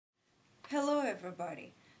Hello everybody.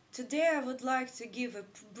 Today I would like to give a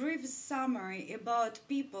brief summary about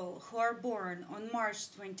people who are born on March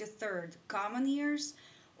 23rd common years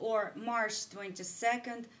or March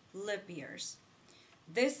 22nd leap years.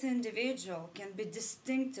 This individual can be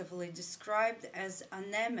distinctively described as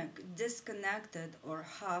anemic, disconnected, or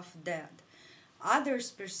half dead.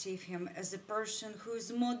 Others perceive him as a person who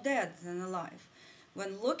is more dead than alive.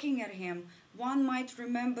 When looking at him, one might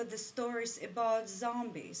remember the stories about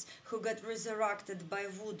zombies who got resurrected by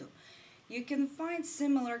voodoo. You can find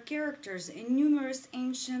similar characters in numerous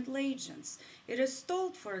ancient legends. It is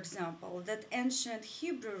told, for example, that ancient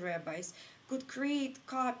Hebrew rabbis could create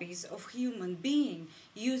copies of human beings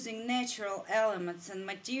using natural elements and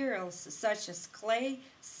materials such as clay,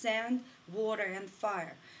 sand, water, and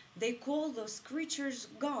fire. They called those creatures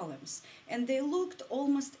golems, and they looked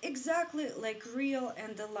almost exactly like real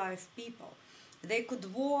and alive people. They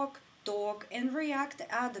could walk, talk, and react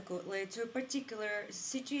adequately to a particular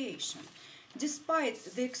situation. Despite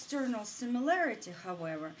the external similarity,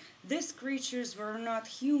 however, these creatures were not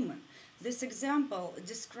human. This example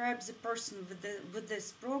describes a person with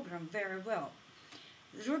this program very well.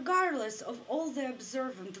 Regardless of all the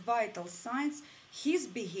observant vital signs, his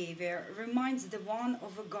behavior reminds the one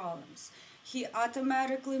of a golems. He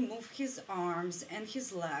automatically moves his arms and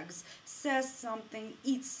his legs, says something,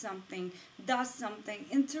 eats something, does something,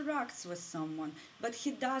 interacts with someone, but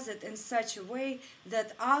he does it in such a way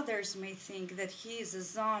that others may think that he is a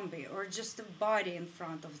zombie or just a body in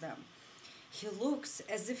front of them. He looks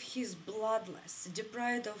as if he's bloodless,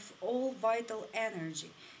 deprived of all vital energy.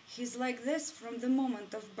 He's like this from the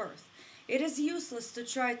moment of birth. It is useless to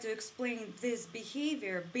try to explain this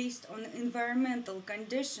behavior based on environmental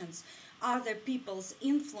conditions, other people's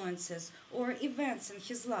influences, or events in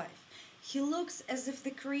his life. He looks as if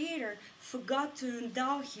the Creator forgot to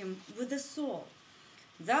endow him with a soul.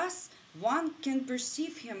 Thus, one can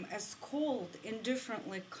perceive him as cold,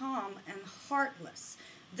 indifferently calm, and heartless.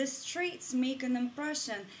 These traits make an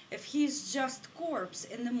impression if he is just corpse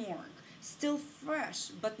in the morgue, still fresh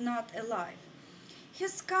but not alive.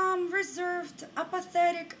 He's calm, reserved,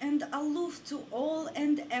 apathetic, and aloof to all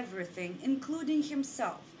and everything, including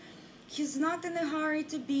himself. He's not in a hurry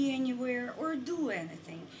to be anywhere or do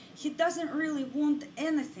anything. He doesn't really want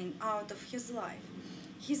anything out of his life.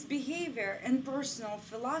 His behavior and personal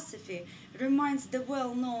philosophy reminds the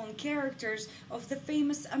well-known characters of the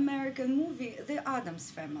famous American movie The Addams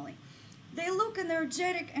Family. They look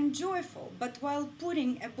energetic and joyful, but while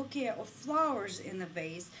putting a bouquet of flowers in a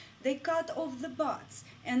vase, they cut off the buds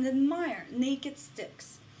and admire naked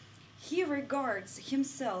sticks. He regards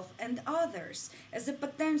himself and others as a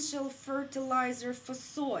potential fertilizer for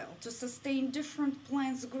soil to sustain different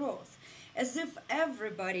plants' growth, as if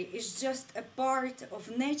everybody is just a part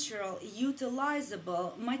of natural,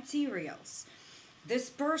 utilizable materials. This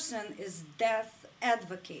person is death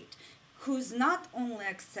advocate, who's not only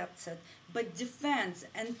accepts it, but defends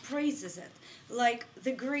and praises it. Like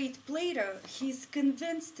the great Plato, he is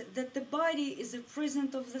convinced that the body is a prison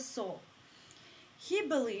of the soul. He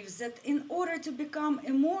believes that in order to become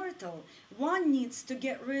immortal, one needs to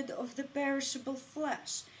get rid of the perishable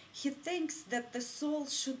flesh. He thinks that the soul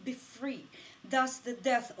should be free. Thus, the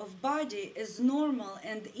death of body is normal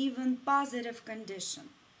and even positive condition.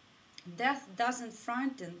 Death doesn't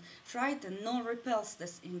frighten nor repels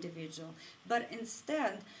this individual, but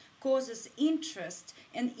instead causes interest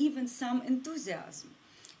and even some enthusiasm.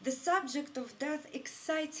 The subject of death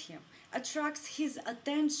excites him, attracts his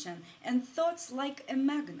attention and thoughts like a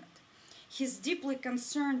magnet. He is deeply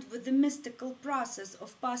concerned with the mystical process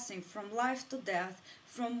of passing from life to death,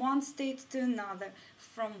 from one state to another,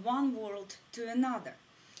 from one world to another.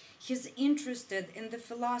 He is interested in the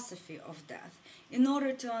philosophy of death. In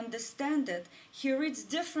order to understand it, he reads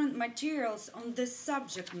different materials on this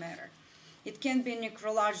subject matter. It can be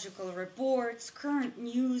necrological reports, current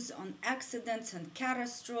news on accidents and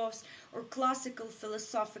catastrophes, or classical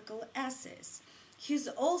philosophical essays. He is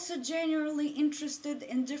also generally interested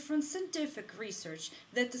in different scientific research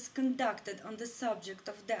that is conducted on the subject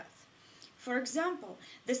of death. For example,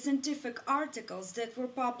 the scientific articles that were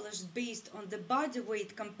published based on the body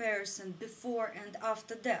weight comparison before and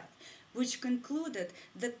after death, which concluded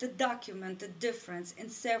that the documented difference in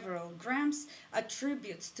several grams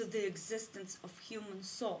attributes to the existence of human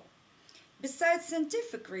soul. Besides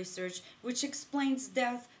scientific research, which explains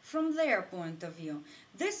death from their point of view,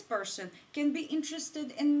 this person can be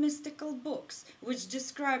interested in mystical books, which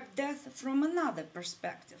describe death from another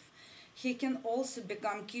perspective. He can also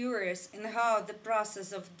become curious in how the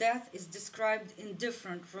process of death is described in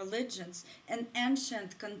different religions and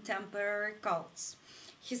ancient contemporary cults.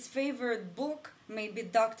 His favorite book maybe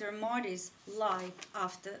Dr. Modi's life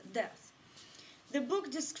after death. The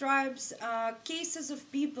book describes cases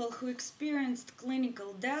of people who experienced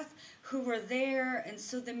clinical death, who were there and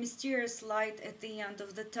saw the mysterious light at the end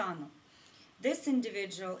of the tunnel. This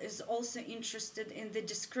individual is also interested in the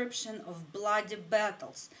description of bloody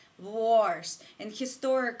battles, wars, and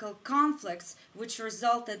historical conflicts which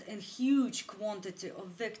resulted in huge quantity of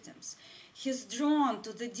victims. He's drawn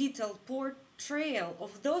to the detailed portrayal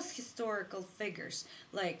of those historical figures,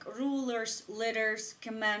 like rulers, leaders,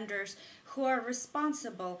 commanders, who are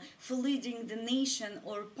responsible for leading the nation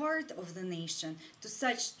or part of the nation to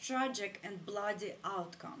such tragic and bloody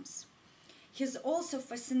outcomes. He's also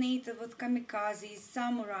fascinated with kamikazes,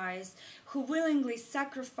 samurais, who willingly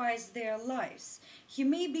sacrifice their lives. He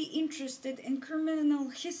may be interested in criminal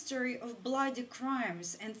history of bloody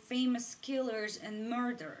crimes and famous killers and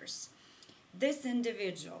murderers. This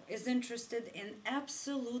individual is interested in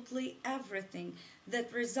absolutely everything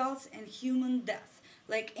that results in human death,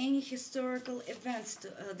 like any historical events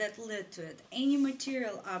that led to it, any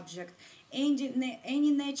material object,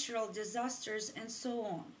 any natural disasters, and so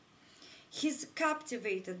on. He's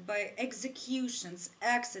captivated by executions,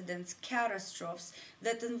 accidents, catastrophes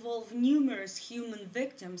that involve numerous human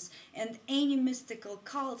victims and any mystical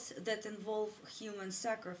cults that involve human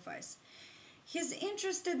sacrifice. He's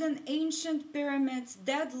interested in ancient pyramids,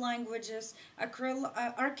 dead languages,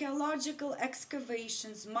 archaeological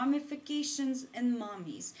excavations, mummifications and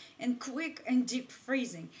mummies, and quick and deep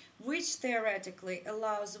freezing, which theoretically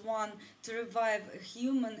allows one to revive a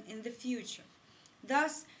human in the future.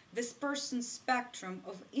 Thus, this person's spectrum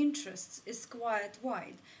of interests is quite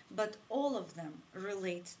wide, but all of them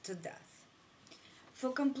relate to death.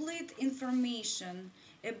 For complete information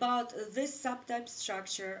about this subtype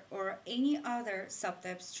structure or any other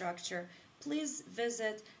subtype structure, please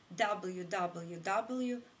visit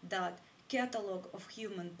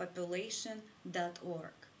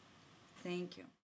www.catalogofhumanpopulation.org. Thank you.